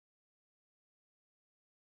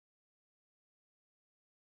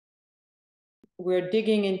we're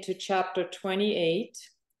digging into chapter 28.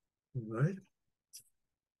 All right.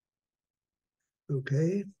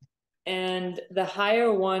 Okay. And the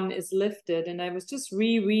higher one is lifted. And I was just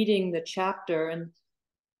rereading the chapter, and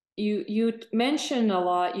you mention a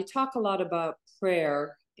lot, you talk a lot about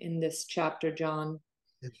prayer in this chapter, John.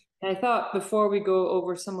 Yes. And I thought before we go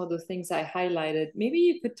over some of the things I highlighted, maybe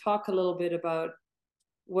you could talk a little bit about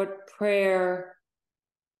what prayer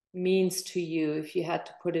means to you if you had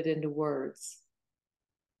to put it into words.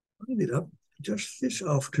 I ended up just this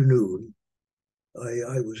afternoon.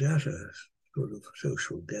 I was at a sort of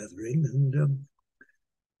social gathering,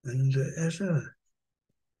 and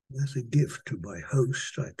as a gift to my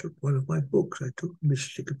host, I took one of my books. I took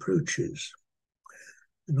Mystic Approaches,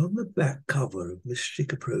 and on the back cover of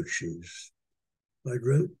Mystic Approaches, I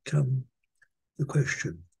wrote the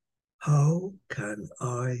question: how can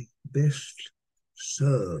I best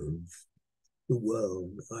serve the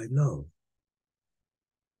world I love?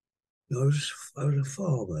 I was a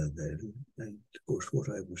farmer then, and of course what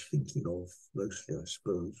I was thinking of mostly, I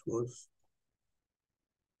suppose, was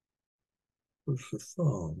the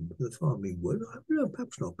farming world. No,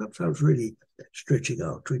 perhaps not. Perhaps I was really stretching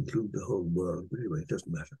out to include the whole world. But anyway, it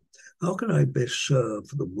doesn't matter. How can I best serve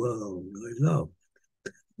the world I love?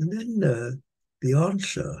 And then the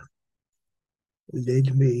answer led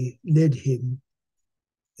him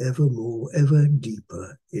ever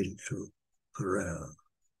deeper into prayer.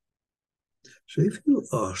 So if you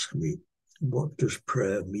ask me, what does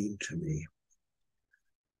prayer mean to me?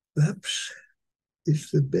 Perhaps it's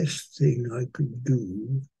the best thing I could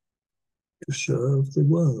do to serve the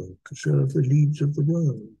world, to serve the needs of the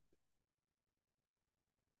world.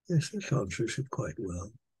 Yes, that answers it quite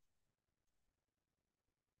well.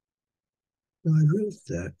 Now, I wrote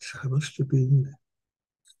that, I must have been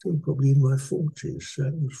still probably in my 40s.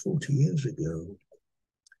 That was 40 years ago.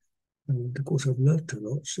 And of course, I've learnt a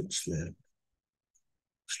lot since then.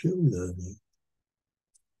 Still learning.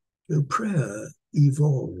 So prayer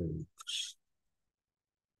evolves.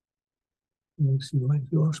 And so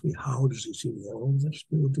if you ask me, how does it evolve? That's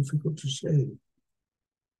more difficult to say.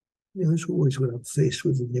 You know, it's always when I'm faced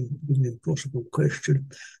with an impossible question,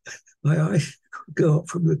 my eyes go up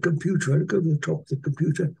from the computer. I go to the top of the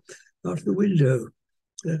computer, out the window.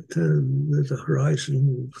 There's a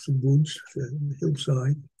horizon, some woods, a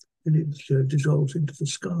hillside, and it dissolves into the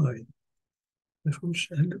sky. I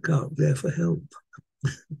look out there for help. I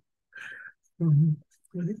think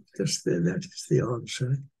that is the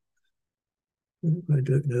answer. I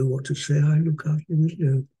don't know what to say. I look out the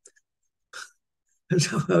window. And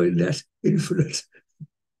somehow in that infinite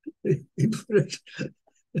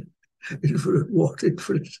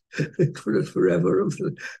forever of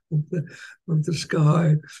the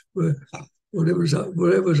sky, where whatever's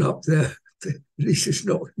up there, at least it's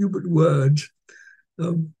not human words.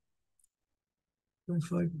 I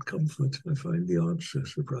find comfort. I find the answer,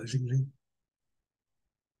 surprisingly.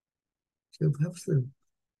 So perhaps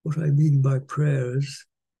what I mean by prayers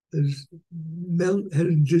has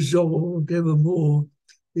dissolved ever more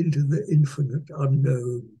into the infinite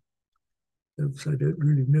unknown. Perhaps I don't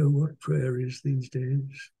really know what prayer is these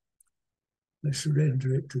days. I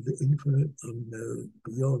surrender it to the infinite unknown,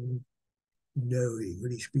 beyond knowing, at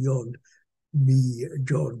least beyond me,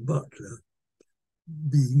 John Butler,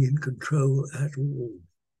 being in control at all.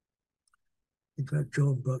 In fact,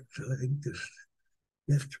 John Butler, I think,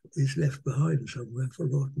 is left behind somewhere,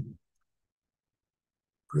 forgotten.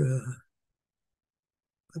 Prayer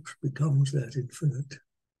perhaps becomes that infinite.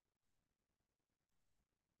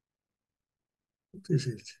 What is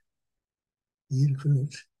it? The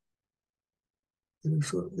infinite.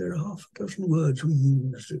 There are half a dozen words we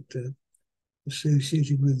use that are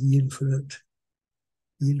associated with the infinite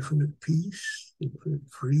peace, infinite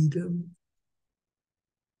freedom,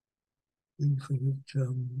 infinite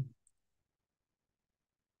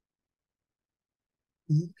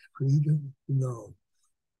peace, freedom, love.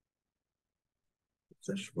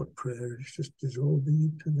 That's what prayer is, just dissolving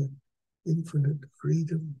into the infinite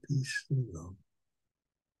freedom, peace, and love.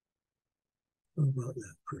 How about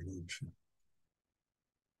that for an answer?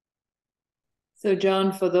 So,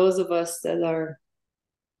 John, for those of us that are,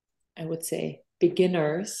 I would say,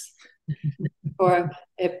 beginners, for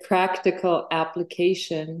a practical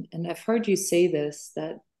application, and I've heard you say this,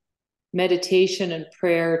 that meditation and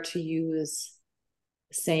prayer to you is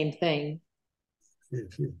the same thing.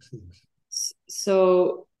 Yes.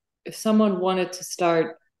 So if someone wanted to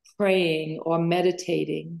start praying or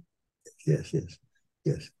meditating. Yes,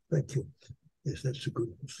 thank you. Yes, that's a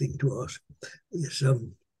good thing to ask. Yes,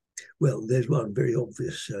 well, there's one very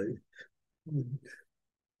obvious.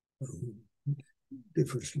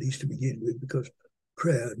 difference, at least to begin with, because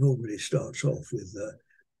prayer normally starts off with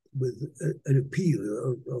an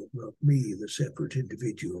appeal of me, the separate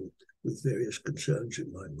individual, with various concerns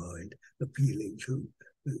in my mind, appealing to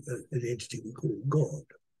an entity we call God.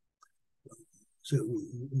 So we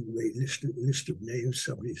made a list of names,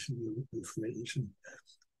 somebody's friends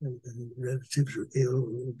and relatives are ill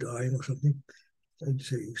or dying or something. And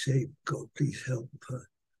so you say, God, please help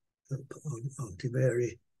Auntie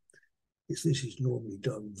Mary. This is normally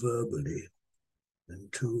done verbally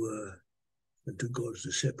and to God as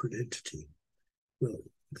a separate entity. Well,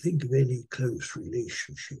 think of any close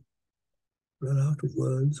relationship. Run out of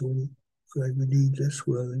words or we need less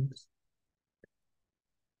words.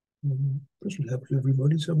 Doesn't happen to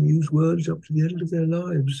everybody. Some use words up to the end of their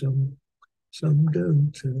lives. Some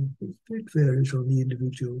don't. It varies on the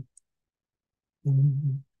individual.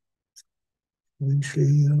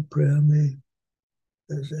 Eventually, prayer may,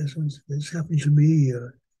 as happened to me, I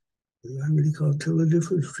really can't tell the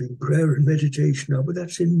difference between prayer and meditation now, but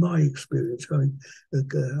that's in my experience, how it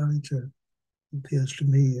appears to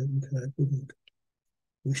me, and I wouldn't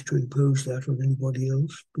wish to impose that on anybody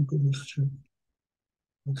else, because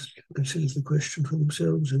consider the question for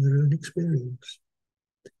themselves and their own experience.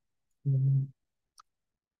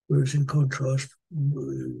 Whereas in contrast,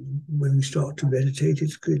 when we start to meditate,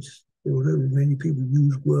 it's good. Although many people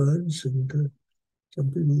use words, and some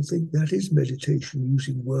people think that is meditation,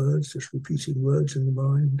 using words, just repeating words in the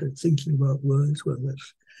mind and thinking about words. Well,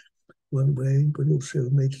 that's one way, but also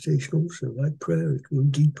meditation, also like prayer, it will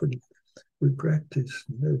deepen with practice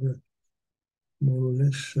and over more or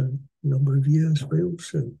less a number of years, but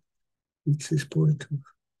also reach this point of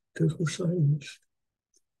total silence,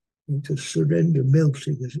 into surrender,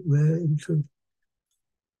 melting, as it were, into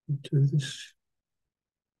this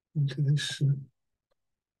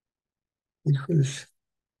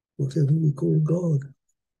whatever we call God.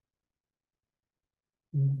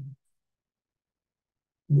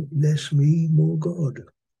 Less me, more God.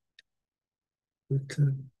 But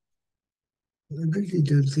I really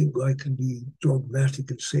don't think I can be dogmatic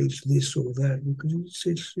and say it's this or that, because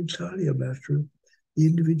it's entirely a matter of the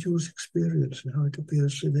individual's experience and how it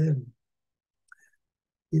appears to them.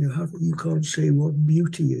 You can't say what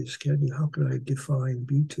beauty is, can you? How can I define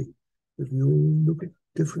beauty? Because we all look at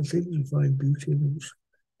different things and find beauty in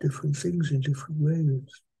different things in different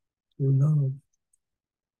ways. Or love.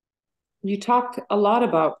 You talk a lot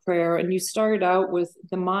about prayer, and you started out with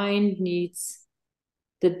the mind needs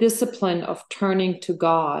the discipline of turning to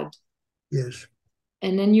God. Yes.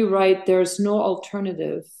 And then you write, there's no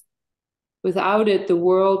alternative. Without it, the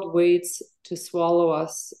world waits to swallow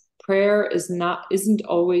us. Prayer isn't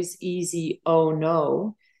always easy. Oh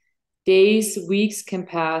no. Days, weeks can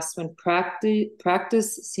pass when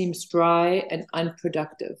practice seems dry and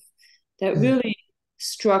unproductive. That really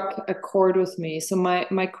struck a chord with me. So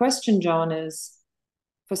my question, John, is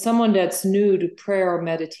for someone that's new to prayer or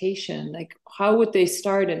meditation, like how would they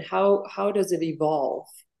start and how does it evolve?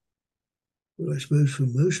 Well, I suppose for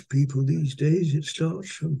most people these days it starts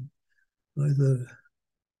from either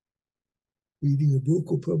reading a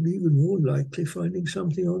book or probably even more likely finding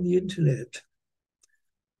something on the internet.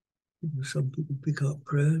 Some people pick up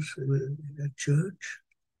prayers at church.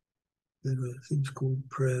 There are things called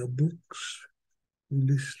prayer books. We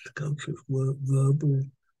list countless verbal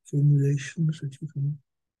formulations that you can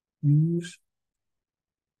use.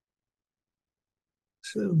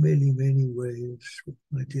 So many, many ways,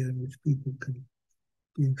 my dear, in which people can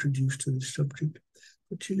be introduced to this subject.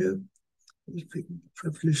 But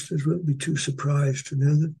listeners won't be too surprised to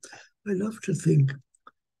know that I love to think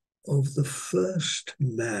of the first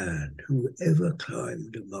man who ever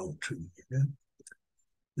climbed a mountain,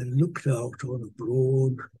 and looked out on a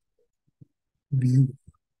broad view.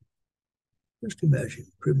 Just imagine,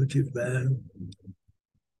 primitive man,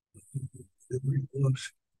 whoever he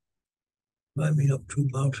was, climbing up to a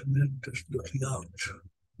mountain and just looking out.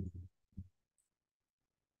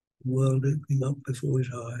 The world opening up before his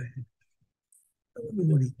eyes. I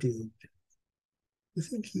wonder what he did. I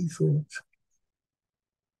think he thought,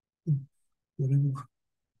 whatever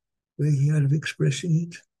way he had of expressing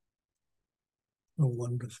it, how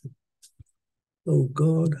wonderful. Oh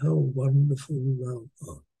God, how wonderful thou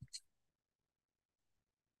art.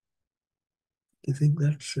 Do you think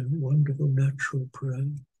that's a wonderful natural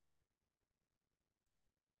prayer?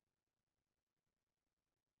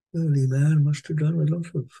 Early man must have done a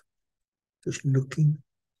lot of just looking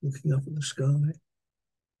up at the sky.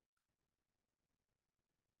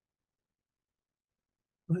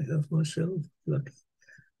 I have myself lucky.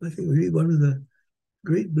 I think really one of the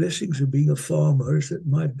great blessings of being a farmer is that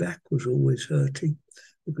my back was always hurting,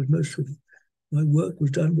 because most of my work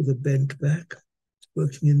was done with a bent back,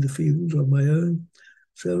 working in the fields on my own.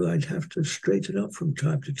 So I'd have to straighten up from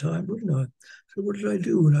time to time, wouldn't I? So what did I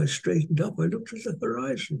do when I straightened up? I looked at the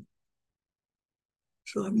horizon.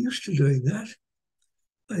 So I'm used to doing that.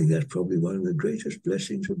 I think that's probably one of the greatest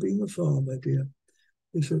blessings of being a farmer, dear,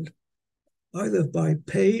 is that either by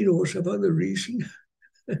pain or some other reason,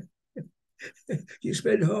 you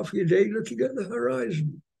spend half your day looking at the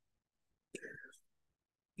horizon.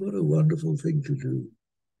 What a wonderful thing to do.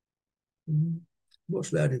 What's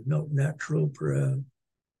that if not natural prayer?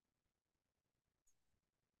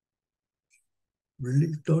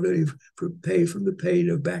 Relief, not only from the pain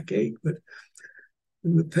of backache, but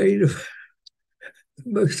from the pain of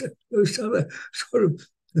most other sort of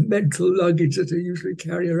the mental luggage that I usually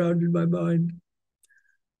carry around in my mind.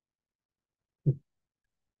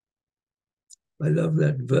 I love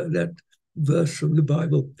that verse from the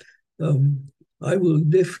Bible. I will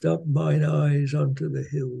lift up mine eyes unto the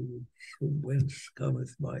hills, from whence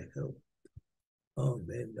cometh my help.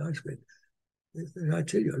 Amen. I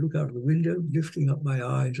tell you, I look out of the window, lifting up my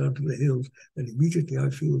eyes unto the hills, and immediately I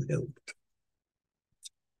feel helped.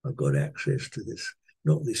 I've got access to this,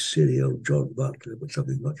 not this silly old John Butler, but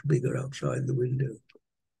something much bigger outside the window.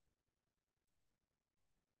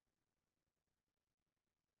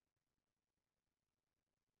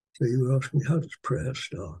 So you were asking me, how does prayer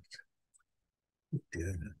start? There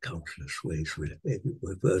are countless ways where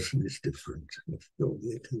every person is different.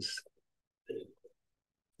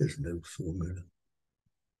 There's no formula.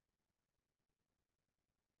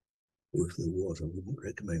 Or if there was, I wouldn't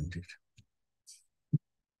recommend it.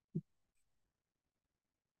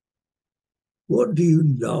 What do you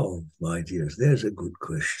love, my dears? There's a good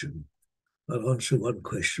question. I'll answer one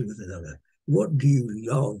question with another. What do you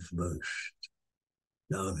love most?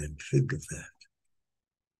 Now then, think of that.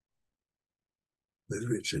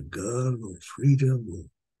 Whether it's a girl or freedom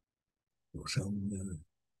or some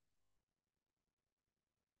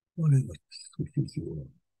whatever switches you on.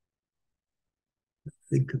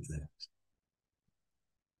 Think of that.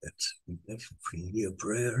 That's really a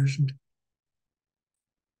prayer, isn't it?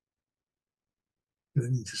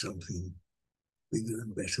 Turning to something bigger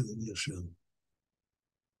and better than yourself.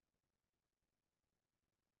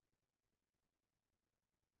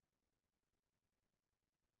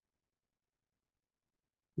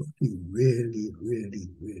 What do you really, really,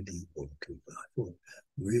 really want to live? What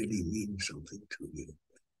really means something to you?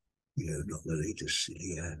 You know, not the latest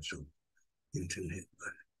silly ads on the internet,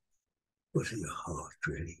 but what's in your heart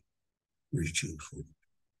really reaching for?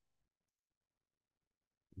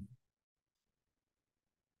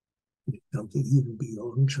 Something even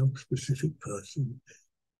beyond some specific person,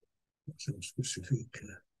 some specific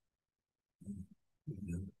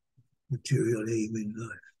material aim in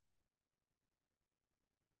life.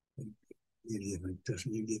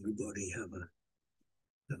 Doesn't really everybody have a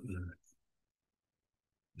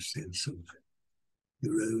sense of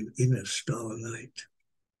your own inner starlight?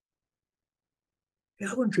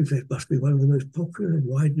 Yeah, I wonder if that must be one of the most popular and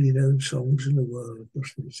widely known songs in the world.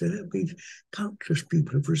 So that means countless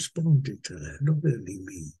people have responded to that, not only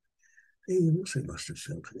me. They also must have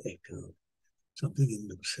felt an echo, something in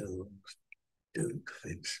themselves. Don't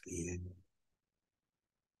fence me in.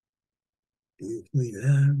 Give me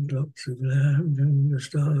land, lots of land, and the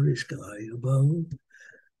starry sky above.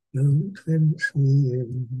 Don't fence me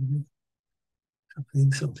in.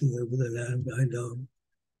 Something over the land I love.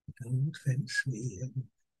 Don't fence me in.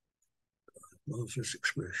 Marvelous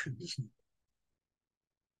expressions.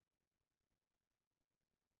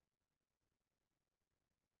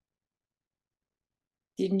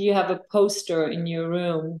 Didn't you have a poster in your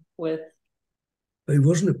room with? It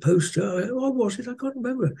wasn't a poster. What was it? I can't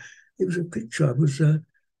remember. It was a picture. I was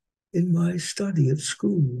in my study at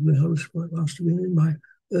school when I must have been in my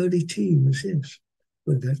early teens, yes,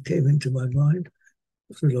 when that came into my mind.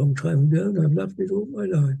 It was a long time ago, and I've loved it all my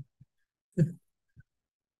life.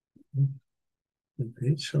 A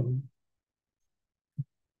great song.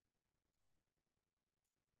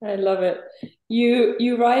 I love it.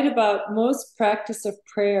 You write about most practice of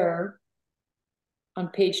prayer on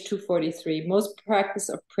page 243. Most practice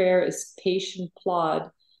of prayer is patient plod,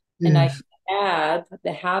 and I Yes. add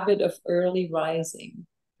the habit of early rising.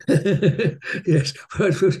 Yes,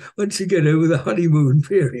 once you get over the honeymoon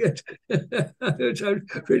period, which I've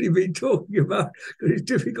really been talking about, because it's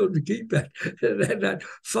difficult to keep that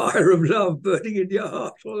fire of love burning in your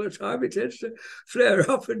heart all the time. It tends to flare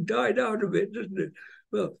up and die down a bit, doesn't it?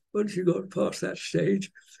 Well, once you got past that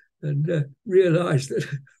stage and realised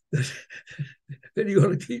that you've got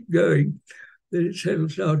to keep going, then it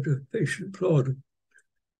settles down to patient plod.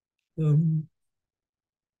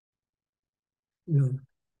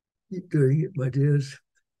 keep doing it, my dears,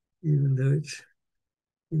 even though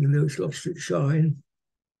it's lost its shine.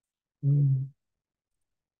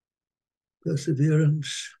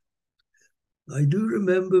 Perseverance. I do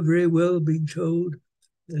remember very well being told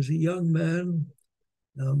as a young man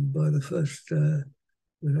by the first,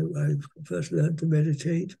 when I first learned to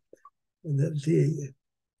meditate, that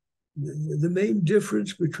the main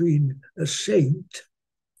difference between a saint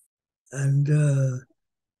and a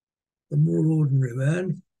more ordinary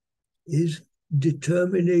man is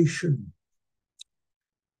determination.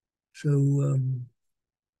 So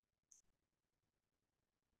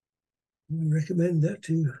I recommend that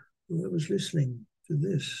to whoever's listening to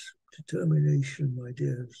this. Determination, my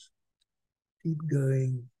dears. Keep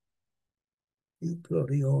going, keep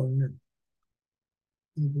plodding on,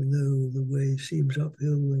 even though the way seems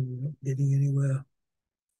uphill and you're not getting anywhere.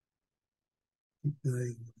 Keep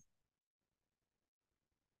going.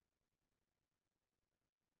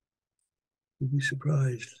 You'll be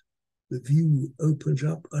surprised. The view opens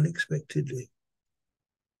up unexpectedly.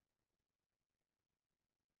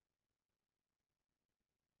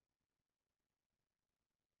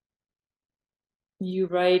 You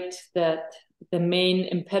write that the main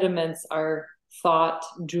impediments are thought,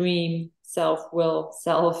 dream, self-will,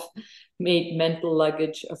 self-made mental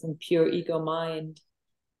luggage of impure ego mind.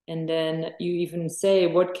 And then you even say,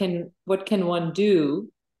 what can one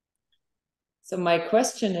do? So my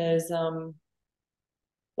question is,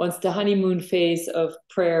 once the honeymoon phase of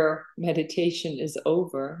prayer meditation is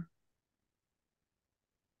over,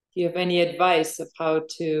 do you have any advice of how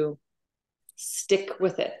to stick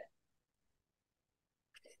with it?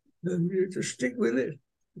 Just stick with it.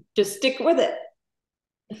 Just stick with it.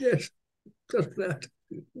 Yes, just that.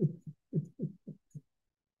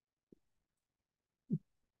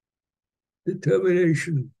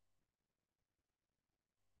 Determination.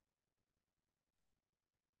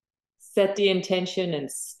 Set the intention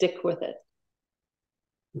and stick with it.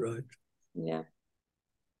 Right. Yeah.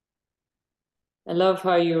 I love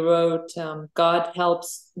how you wrote, God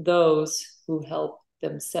helps those who help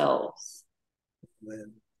themselves.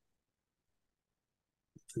 Man.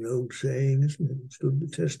 It's an old saying, isn't it? It stood the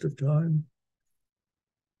test of time.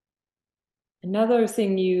 Another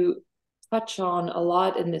thing you touch on a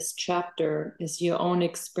lot in this chapter is your own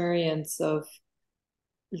experience of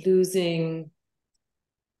losing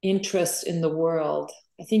interest in the world.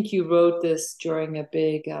 I think you wrote this during a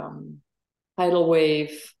big tidal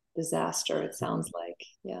wave disaster, it sounds like.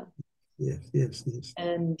 Yeah. Yes.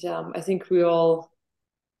 And I think we all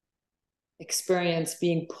experience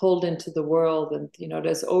being pulled into the world, and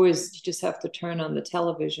there's always, you just have to turn on the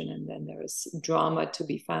television and then there's drama to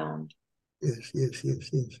be found. Yes.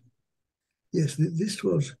 This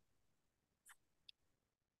was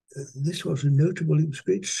a notable, it was a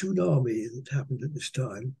great tsunami that happened at this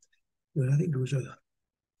time. Well, I think it was who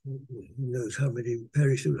knows how many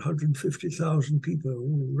perished. There were 150,000 people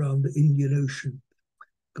all around the Indian Ocean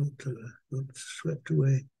got swept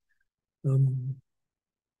away.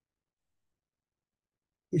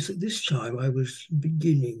 It's at this time I was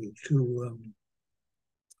beginning to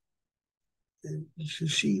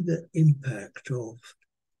see the impact of,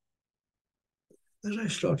 as I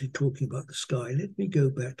started talking about the sky, let me go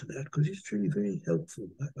back to that because it's really very helpful,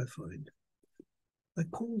 I find. I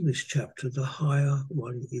call this chapter The Higher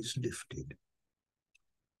One is Lifted.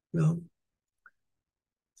 Now,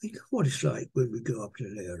 think of what it's like when we go up in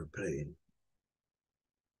an aeroplane.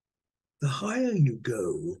 The higher you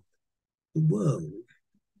go, the world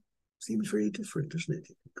seems very different, doesn't it?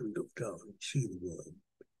 You can look down and see the world.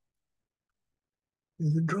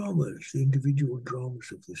 The dramas, the individual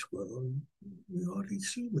dramas of this world, we hardly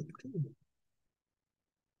see them, do we?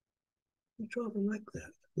 It's rather like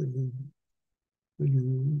that when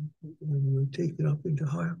you're taken up into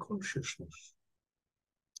higher consciousness.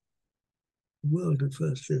 The world at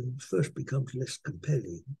first becomes less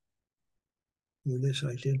compelling. You're less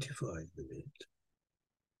identified with it.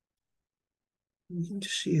 You can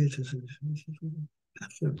see it as a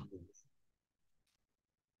pattern,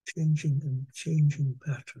 changing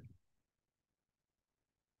pattern.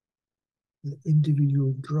 The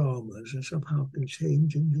individual dramas are somehow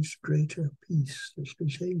contained in this greater peace that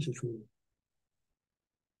contains it all.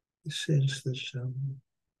 The sense that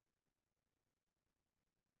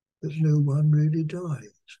no one really dies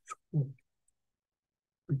at all.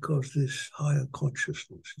 Because this higher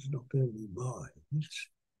consciousness is not only mine,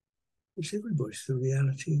 it's everybody's, the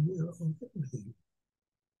reality of everything.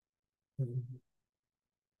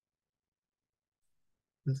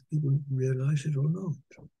 Whether people realize it or not.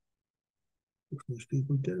 But most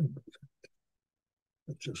people don't.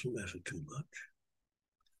 That doesn't matter too much.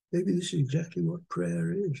 maybe this is exactly what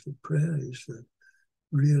prayer is. That prayer is the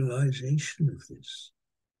realization of this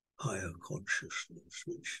higher consciousness,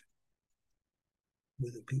 which,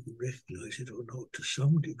 whether people recognize it or not, to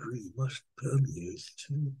some degree must permeate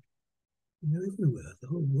everywhere. The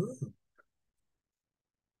whole world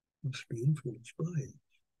must be influenced by it.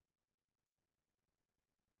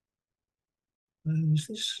 And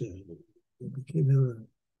this became ever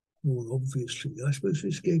more obvious to me. I suppose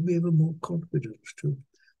this gave me ever more confidence to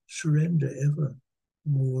surrender ever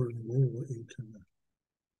more and more into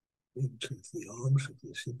the arms of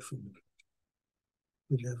this infinite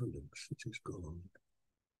benevolence that is God.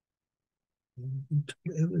 And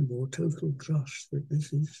ever more total trust that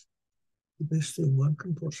this is the best thing one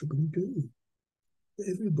can possibly do. For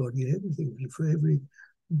everybody and everything, for every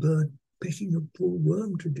bird pecking a poor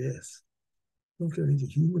worm to death, not only the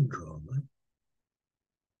human drama,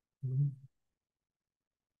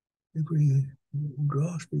 every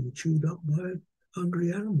grass being chewed up by a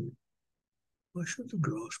hungry animal. Why should the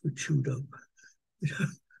grass be chewed up?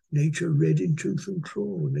 Nature red in tooth and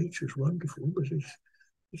claw. Nature's wonderful, but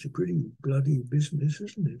it's a pretty bloody business,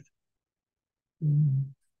 isn't it?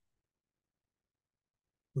 And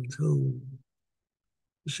so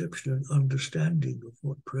perception and understanding of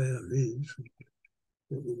what prayer is,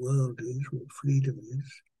 what the world is, what freedom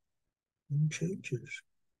is, and changes.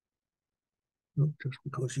 Not just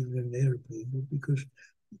because you're in an airplane, but because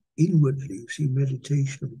inwardly, you see,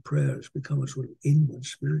 meditation and prayer has become a sort of inward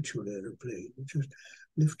spiritual airplane, which has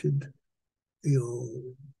lifted your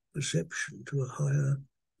perception to a higher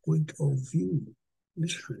point of view,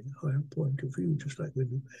 literally a higher point of view, just like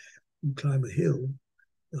when you climb a hill,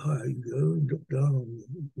 the higher you go and look down on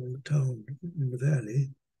the town in the valley,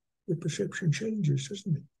 the perception changes,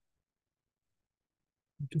 doesn't it?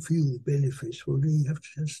 To feel the benefits, well, you have to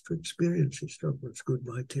just to experience it. Stuff what's good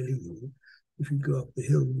by telling you. If you go up the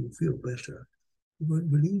hill and you feel better, you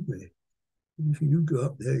won't believe me. And if you go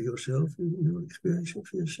up there yourself, you'll experience it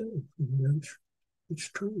for yourself. It's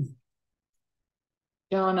true.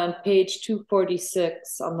 John, on page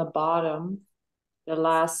 246 on the bottom, the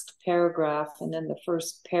last paragraph, and then the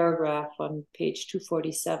first paragraph on page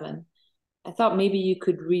 247. I thought maybe you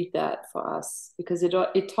could read that for us, because it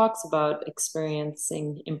talks about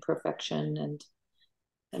experiencing imperfection and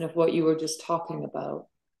kind of what you were just talking about.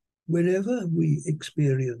 Whenever we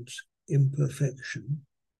experience imperfection,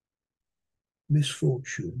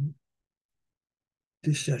 misfortune,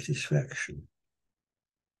 dissatisfaction,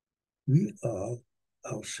 we are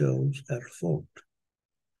ourselves at fault,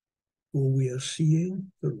 or we are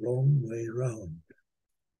seeing the wrong way round.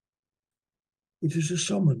 It is a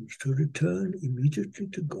summons to return immediately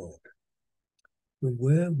to God, from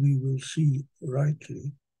where we will see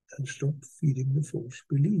rightly and stop feeding the false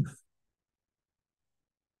belief.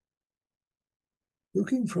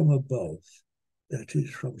 Looking from above, that is,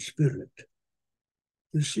 from spirit,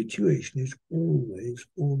 the situation is always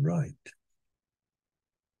all right.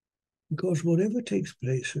 Because whatever takes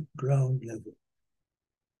place at ground level,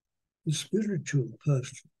 the spiritual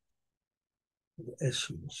person of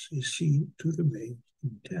essence is seen to remain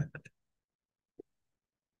intact.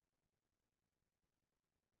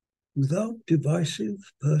 Without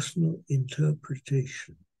divisive personal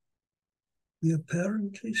interpretation, the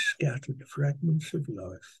apparently scattered fragments of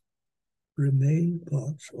life remain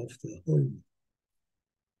parts of the whole.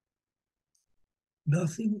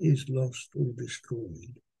 Nothing is lost or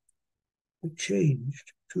destroyed, but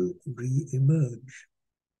changed to re-emerge.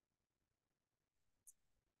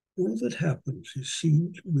 All that happens is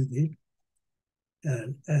seen within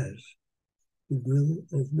and as the will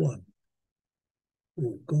of one,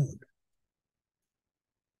 or God.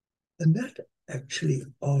 And that actually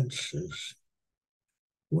answers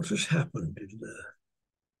what has happened in the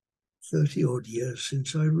 30-odd years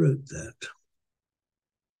since I wrote that.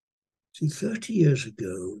 See, 30 years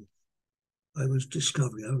ago, I was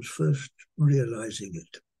first realizing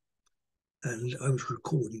it, and I was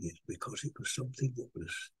recording it because it was something that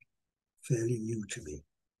was fairly new to me.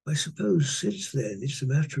 I suppose since then, it's a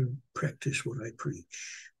matter of practice what I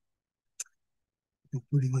preach, and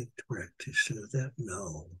putting it to practice, so that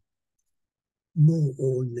now, more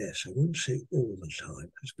or less, I won't say all the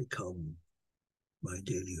time, has become my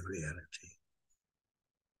daily reality.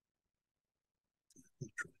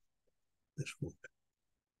 That's what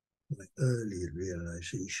my early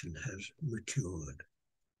realization has matured,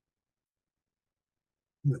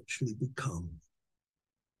 actually become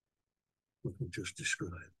what I just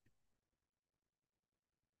described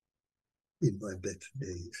in my better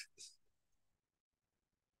days.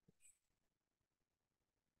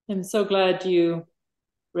 I'm so glad you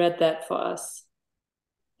read that for us.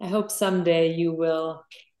 I hope someday you will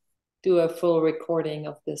do a full recording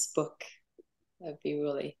of this book. That'd be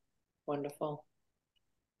really wonderful.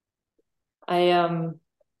 The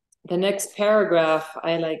next paragraph,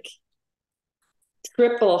 I like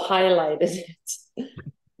triple highlighted it.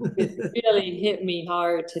 It really hit me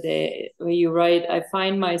hard today, where you write, I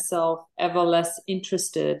find myself ever less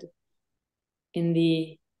interested in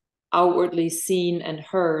the outwardly seen and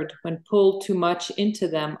heard. When pulled too much into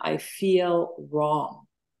them, I feel wrong.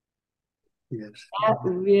 Yes. That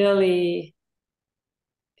really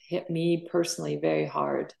hit me personally very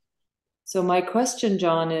hard. So my question,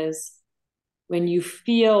 John, is when you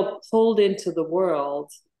feel pulled into the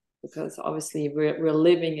world, because obviously we're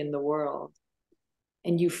living in the world,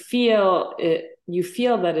 and you feel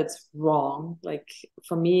that it's wrong. Like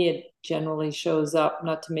for me, it generally shows up,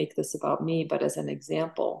 not to make this about me, but as an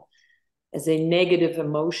example, as a negative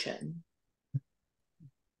emotion.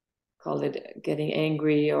 Call it getting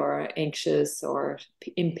angry or anxious or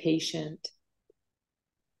impatient.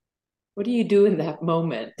 What do you do in that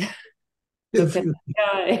moment? Look at the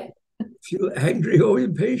guy. If you're angry or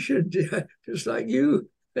impatient, just like you,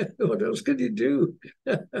 what else can you do?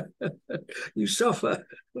 You suffer.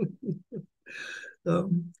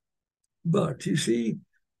 But you see,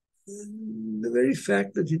 the very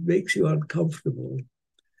fact that it makes you uncomfortable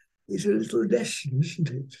is a little lesson, isn't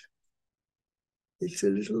it? It's a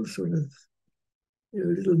little sort of, a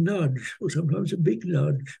little nudge, or sometimes a big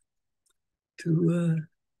nudge to,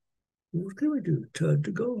 what can we do? Turn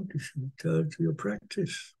to God, turn to your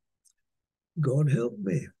practice. God help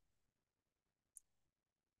me.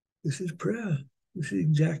 This is prayer. This is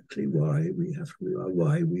exactly why we have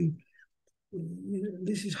to,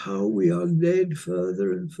 this is how we are led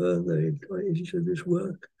further and further into this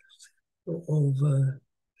work of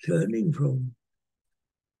turning from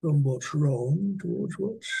what's wrong towards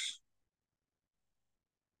what's,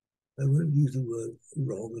 I won't use the word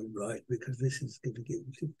wrong and right because this is going to get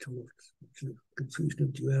towards confusion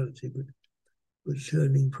of duality, but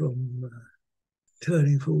turning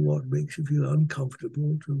from what makes you feel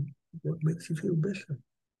uncomfortable to what makes you feel better.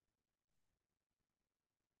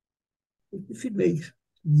 If it makes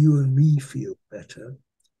you and me feel better,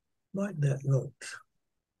 might that not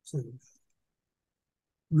sort of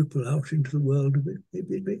ripple out into the world a bit?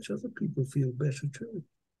 Maybe it makes other people feel better too.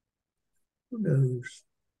 Who knows?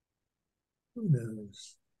 Who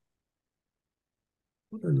knows?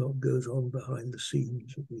 What a lot goes on behind the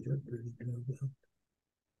scenes that we don't really know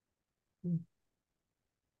about.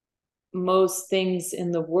 Most things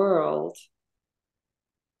in the world,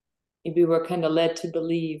 maybe we're kind of led to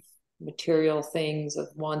believe material things of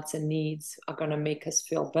wants and needs are going to make us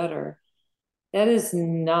feel better. That is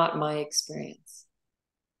not my experience.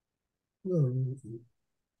 Well,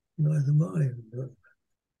 neither mine.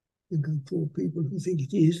 For people who think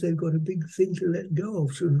it is, they've got a big thing to let go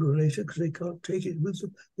of sooner or later because they can't take it with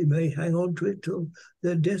them. They may hang on to it till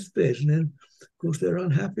their deathbed, and then, of course, they're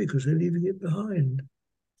unhappy because they're leaving it behind.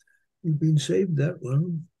 You've been saved that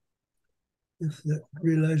one if that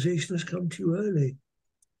realization has come to you early.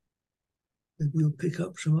 Maybe you'll pick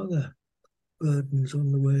up some other burdens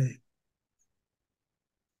on the way.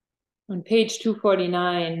 On page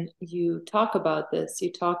 249, you talk about this.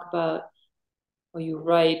 You talk about, or you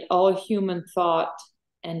write, all human thought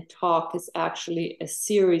and talk is actually a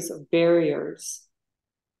series of barriers.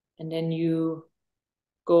 And then you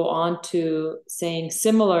go on to saying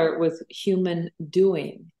similar with human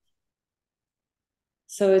doing.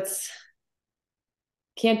 So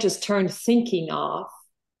can't just turn thinking off.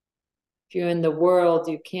 If you're in the world,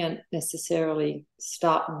 you can't necessarily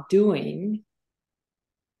stop doing.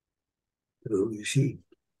 So you see,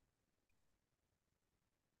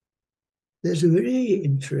 there's a very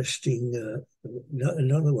interesting,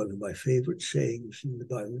 another one of my favorite sayings in the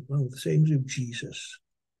Bible, one of the sayings of Jesus.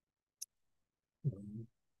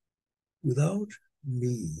 Without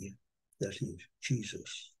me, that is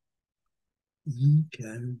Jesus, ye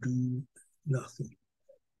can do nothing.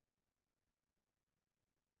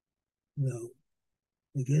 Now,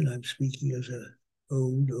 again, I'm speaking as an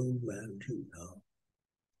old man to you now,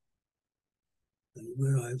 and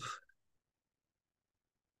where I've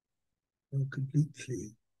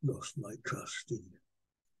completely lost my trust in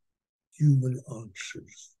human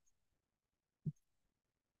answers,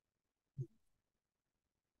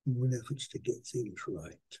 human efforts to get things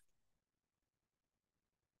right.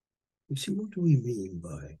 You see, what do we mean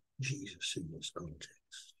by Jesus in this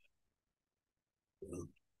context? Well,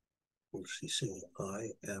 what's he say? I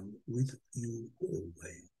am with you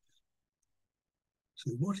always.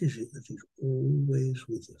 So what is it that is always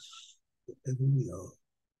with us, wherever we are?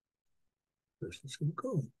 Presence of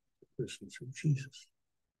God, presence of Jesus.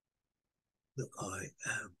 The I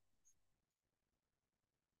am.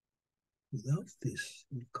 Without this,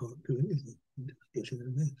 you can't do anything. You just get in a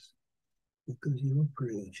mess because you're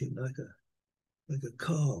operating like a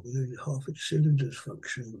car with half its cylinders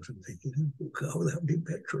functioning or something. You know, a car without any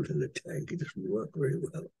petrol in the tank, it doesn't work very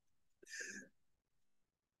well.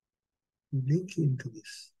 You link into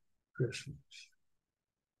this presence,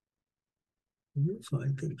 and you'll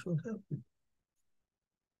find things will happen.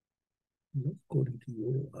 Not according to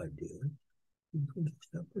your idea, things will just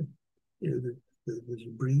happen. You know, there's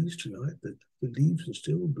a breeze tonight, but the leaves are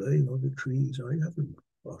still blowing on the trees. I haven't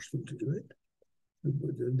asked them to do it.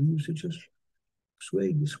 The leaves are just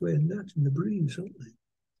swaying this way and that in the breeze, aren't they?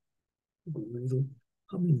 A little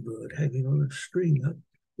hummingbird hanging on a string.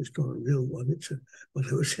 It's not a real one. It's one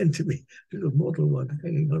that was sent to me. A little model one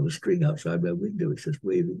hanging on a string outside my window. It's just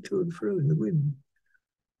waving to and fro in the wind.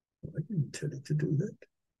 Well, I didn't tell it to do that.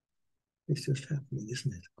 It's just happening,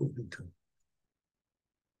 isn't it? According to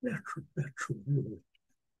natural law.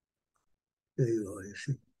 There you are, you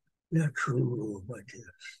see. Natural law, my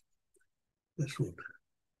dears. That's what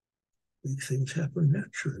makes things happen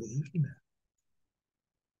naturally, isn't it?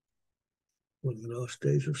 One of the last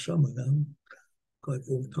days of summer now, quite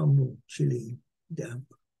autumnal, chilly, damp.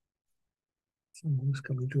 Summer's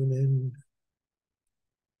coming to an end.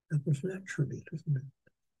 Happens naturally, doesn't it?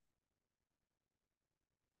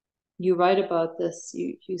 You write about this.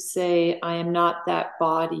 You say, I am not that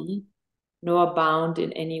body, nor bound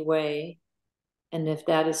in any way. And if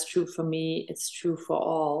that is true for me, it's true for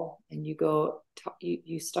all. And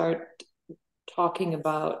you start talking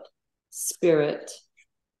about spirit,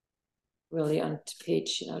 really on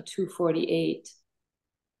page 248.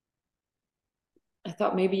 I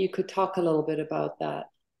thought maybe you could talk a little bit about that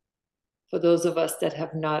for those of us that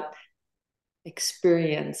have not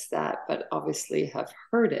experienced that, but obviously have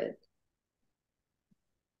heard it.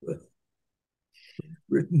 Well,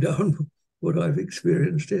 written down what I've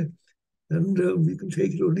experienced here, and you can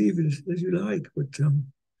take it or leave it as you like. But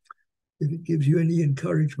if it gives you any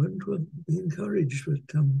encouragement, well, be encouraged.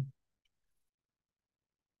 But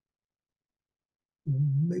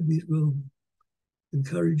maybe it will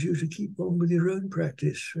encourage you to keep on with your own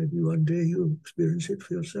practice. Maybe one day you'll experience it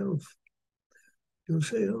for yourself. You'll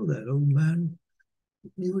say, oh, that old man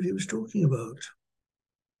knew what he was talking about.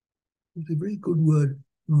 It's a very good word,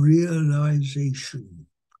 realization.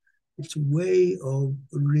 It's a way of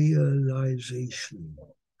realization.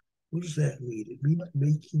 What does that mean? It means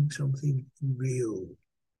making something real.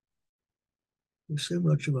 And so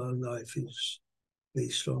much of our life is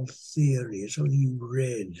based on theory. It's something you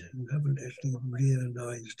read. You haven't actually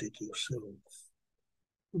realized it yourself.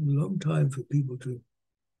 It's a long time for people to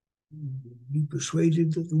be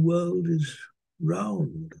persuaded that the world is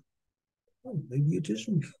round. Well, maybe it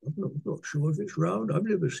isn't. I'm not sure if it's round. I've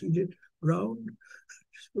never seen it round.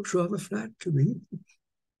 It looks rather flat to me.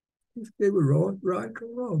 If they were wrong, right or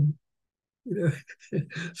wrong. You know,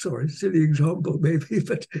 sorry, silly example maybe,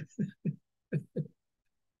 but you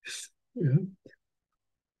know,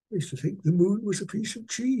 I used to think the moon was a piece of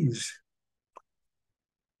cheese.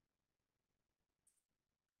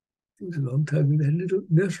 It was a long time in a little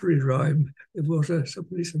nursery rhyme. There was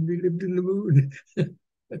somebody lived in the moon.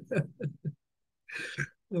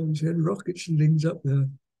 I always had rockets and things up there.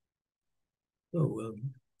 Oh,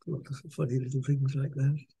 lots of funny little things like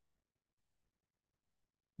that.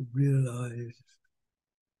 Realize,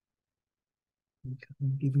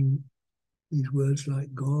 giving these words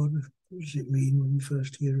like God, what does it mean when you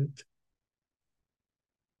first hear it?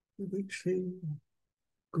 It makes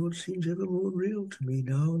God seems ever more real to me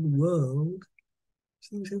now, and the world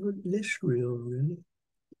seems ever less real, really.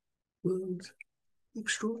 The world's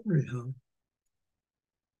extraordinary how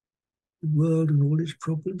the world and all its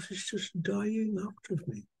problems is just dying out of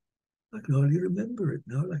me. I can hardly remember it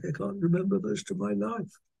now, like I can't remember most of my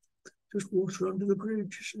life. Just water under the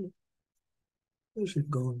bridge, isn't it? Where's it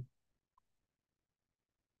gone?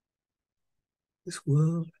 This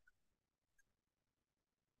world,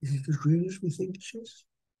 is it as real as we think it is?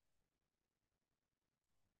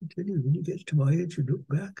 I tell you, when you get to my age and look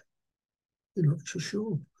back, you're not so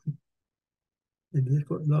sure. And yet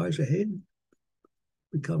what lies ahead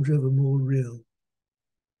becomes ever more real.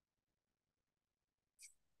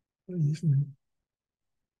 Funny, isn't it?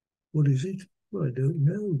 What is it? Well, I don't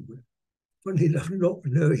know. But funny enough, not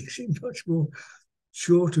knowing seems much more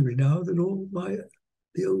sure to me now than all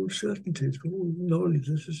the old certainties, all the knowledge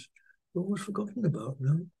that is almost forgotten about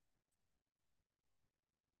now.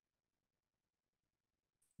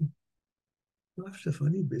 Life's a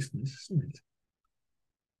funny business, isn't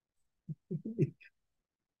it?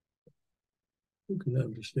 Who can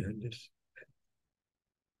understand this?